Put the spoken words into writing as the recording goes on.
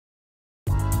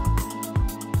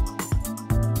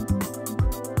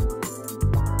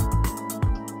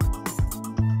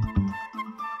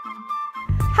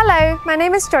Hello, my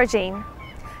name is Georgine.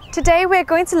 Today we are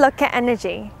going to look at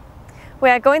energy. We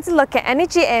are going to look at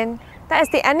energy in, that is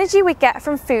the energy we get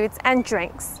from foods and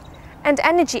drinks, and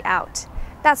energy out,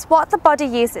 that's what the body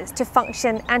uses to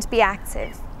function and be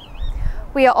active.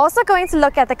 We are also going to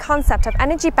look at the concept of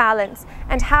energy balance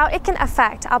and how it can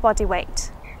affect our body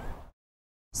weight.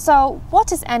 So,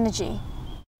 what is energy?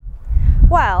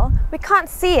 Well, we can't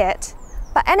see it,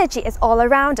 but energy is all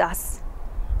around us.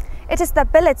 It is the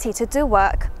ability to do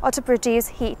work or to produce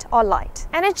heat or light.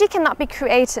 Energy cannot be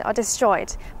created or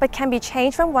destroyed, but can be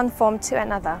changed from one form to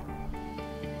another.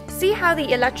 See how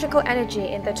the electrical energy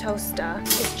in the toaster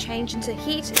is changed into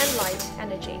heat and light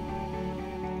energy.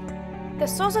 The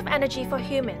source of energy for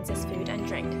humans is food and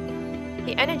drink.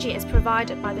 The energy is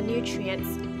provided by the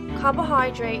nutrients,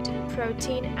 carbohydrate,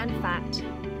 protein and fat,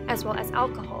 as well as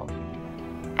alcohol.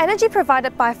 Energy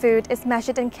provided by food is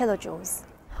measured in kilojoules,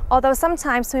 although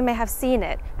sometimes we may have seen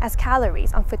it as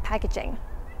calories on food packaging.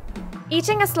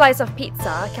 Eating a slice of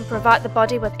pizza can provide the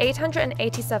body with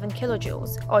 887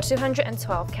 kilojoules or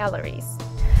 212 calories.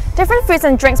 Different foods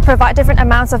and drinks provide different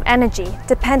amounts of energy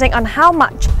depending on how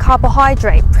much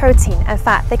carbohydrate, protein and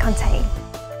fat they contain.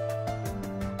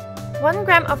 1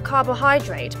 gram of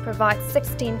carbohydrate provides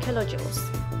 16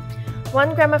 kilojoules.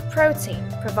 1 gram of protein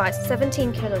provides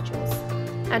 17 kilojoules.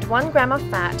 And 1 gram of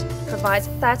fat provides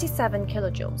 37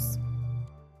 kilojoules.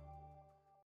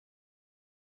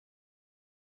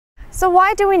 So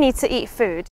why do we need to eat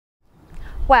food?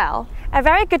 Well, a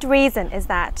very good reason is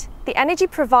that the energy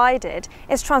provided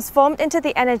is transformed into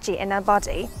the energy in our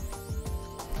body,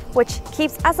 which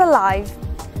keeps us alive,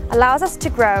 allows us to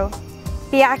grow,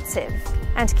 be active,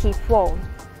 and keep warm.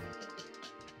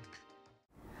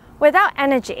 Without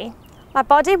energy, my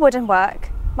body wouldn't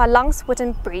work, my lungs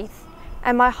wouldn't breathe,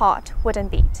 and my heart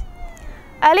wouldn't beat.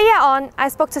 Earlier on, I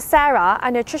spoke to Sarah, a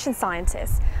nutrition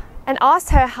scientist, and asked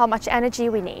her how much energy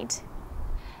we need.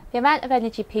 The amount of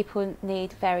energy people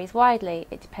need varies widely.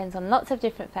 It depends on lots of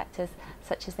different factors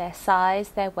such as their size,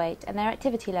 their weight and their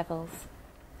activity levels.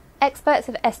 Experts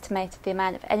have estimated the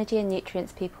amount of energy and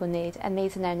nutrients people need, and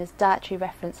these are known as dietary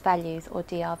reference values or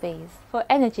DRVs. For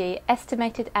energy,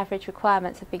 estimated average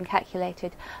requirements have been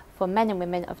calculated for men and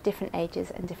women of different ages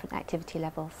and different activity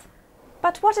levels.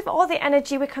 But what if all the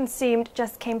energy we consumed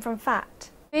just came from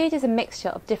fat? Food is a mixture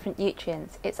of different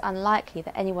nutrients. It's unlikely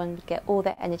that anyone would get all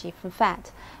their energy from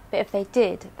fat, but if they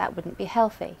did, that wouldn't be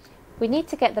healthy. We need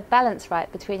to get the balance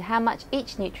right between how much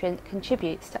each nutrient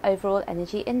contributes to overall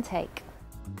energy intake.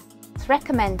 It's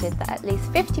recommended that at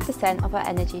least 50% of our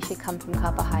energy should come from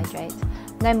carbohydrate,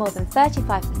 no more than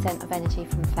 35% of energy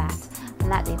from fat,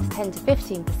 and that leaves 10 to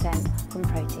 15% from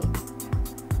protein.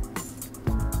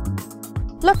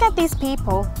 Look at these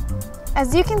people.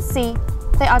 As you can see,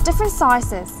 they are different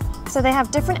sizes, so they have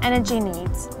different energy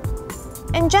needs.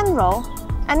 In general,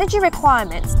 energy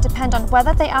requirements depend on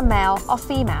whether they are male or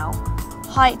female,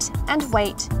 height and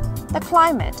weight, the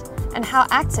climate, and how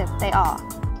active they are.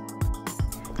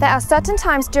 There are certain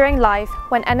times during life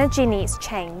when energy needs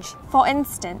change. For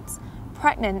instance,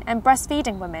 pregnant and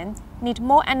breastfeeding women need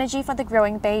more energy for the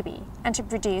growing baby and to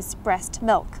produce breast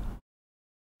milk.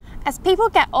 As people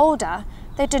get older,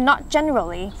 they do not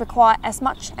generally require as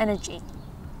much energy.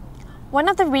 One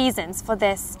of the reasons for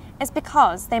this is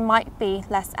because they might be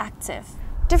less active.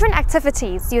 Different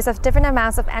activities use up different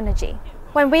amounts of energy.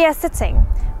 When we are sitting,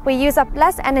 we use up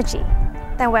less energy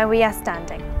than when we are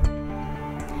standing.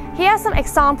 Here are some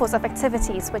examples of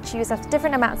activities which use up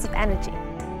different amounts of energy.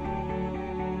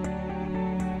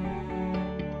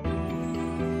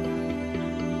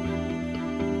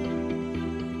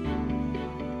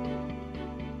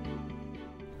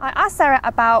 I asked Sarah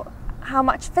about how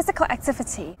much physical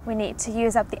activity we need to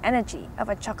use up the energy of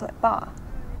a chocolate bar.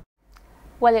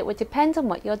 Well, it would depend on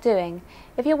what you're doing.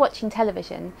 If you're watching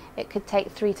television, it could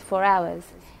take 3 to 4 hours.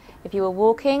 If you were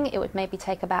walking, it would maybe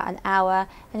take about an hour,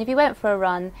 and if you went for a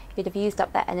run, you'd have used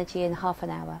up that energy in half an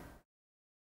hour.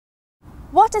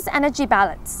 What is energy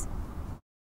balance?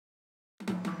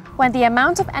 When the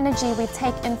amount of energy we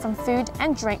take in from food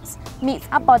and drinks meets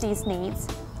our body's needs,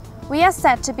 we are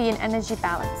said to be in energy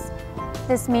balance.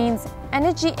 This means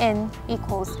energy in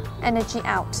equals energy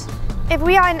out. If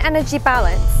we are in energy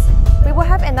balance, we will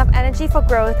have enough energy for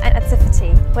growth and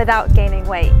activity without gaining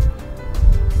weight.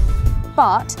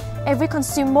 But if we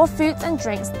consume more foods and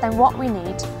drinks than what we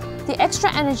need, the extra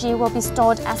energy will be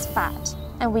stored as fat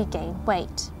and we gain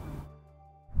weight.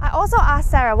 I also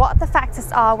asked Sarah what the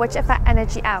factors are which affect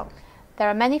energy out. There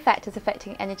are many factors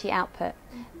affecting energy output.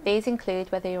 These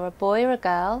include whether you're a boy or a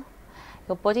girl,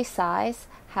 your body size,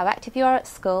 how active you are at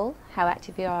school, how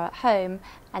active you are at home,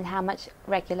 and how much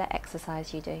regular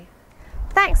exercise you do.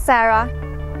 Thanks, Sarah.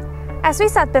 As we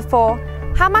said before,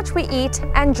 how much we eat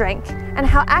and drink and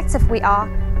how active we are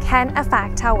can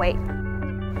affect our weight.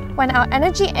 When our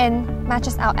energy in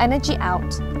matches our energy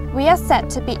out, we are said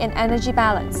to be in energy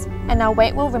balance and our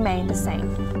weight will remain the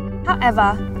same.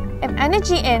 However, if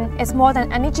energy in is more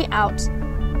than energy out,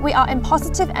 we are in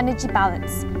positive energy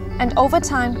balance, and over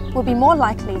time we'll be more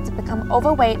likely to become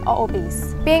overweight or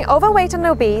obese. Being overweight and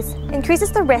obese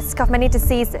increases the risk of many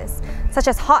diseases, such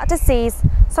as heart disease,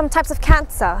 some types of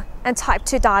cancer, and type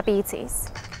 2 diabetes.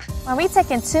 When we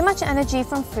take in too much energy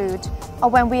from food, or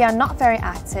when we are not very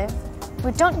active,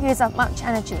 we don't use up much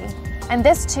energy, and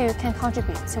this too can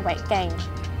contribute to weight gain.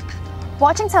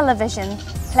 Watching television,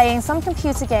 playing some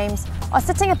computer games, or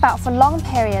sitting about for long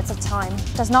periods of time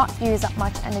does not use up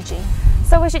much energy.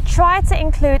 So we should try to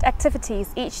include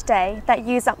activities each day that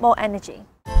use up more energy.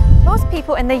 Most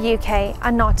people in the UK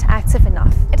are not active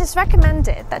enough. It is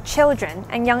recommended that children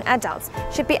and young adults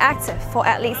should be active for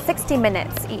at least 60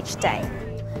 minutes each day.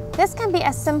 This can be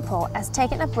as simple as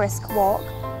taking a brisk walk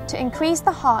to increase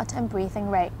the heart and breathing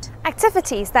rate.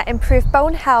 Activities that improve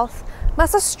bone health,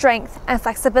 muscle strength and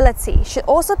flexibility should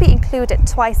also be included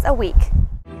twice a week.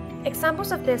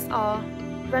 Examples of this are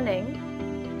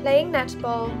running, playing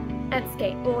netball, and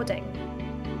skateboarding.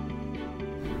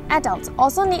 Adults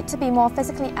also need to be more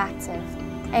physically active,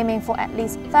 aiming for at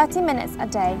least 30 minutes a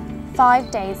day,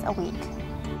 5 days a week.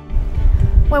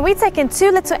 When we take in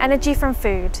too little energy from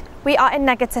food, we are in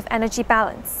negative energy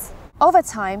balance. Over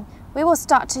time, we will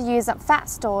start to use up fat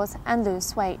stores and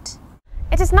lose weight.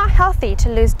 It is not healthy to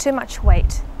lose too much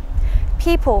weight.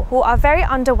 People who are very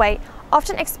underweight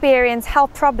often experience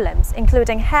health problems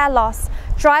including hair loss,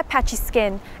 dry patchy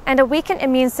skin and a weakened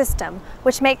immune system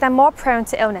which make them more prone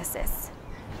to illnesses.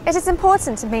 It is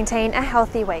important to maintain a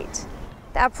healthy weight.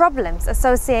 There are problems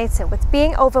associated with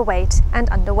being overweight and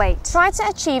underweight. Try to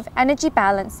achieve energy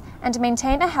balance and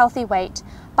maintain a healthy weight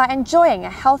by enjoying a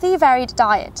healthy varied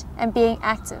diet and being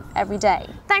active every day.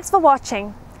 Thanks for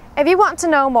watching. If you want to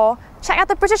know more, check out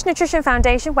the British Nutrition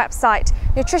Foundation website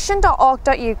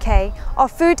nutrition.org.uk or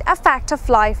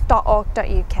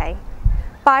foodafactoflife.org.uk.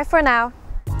 Bye for now.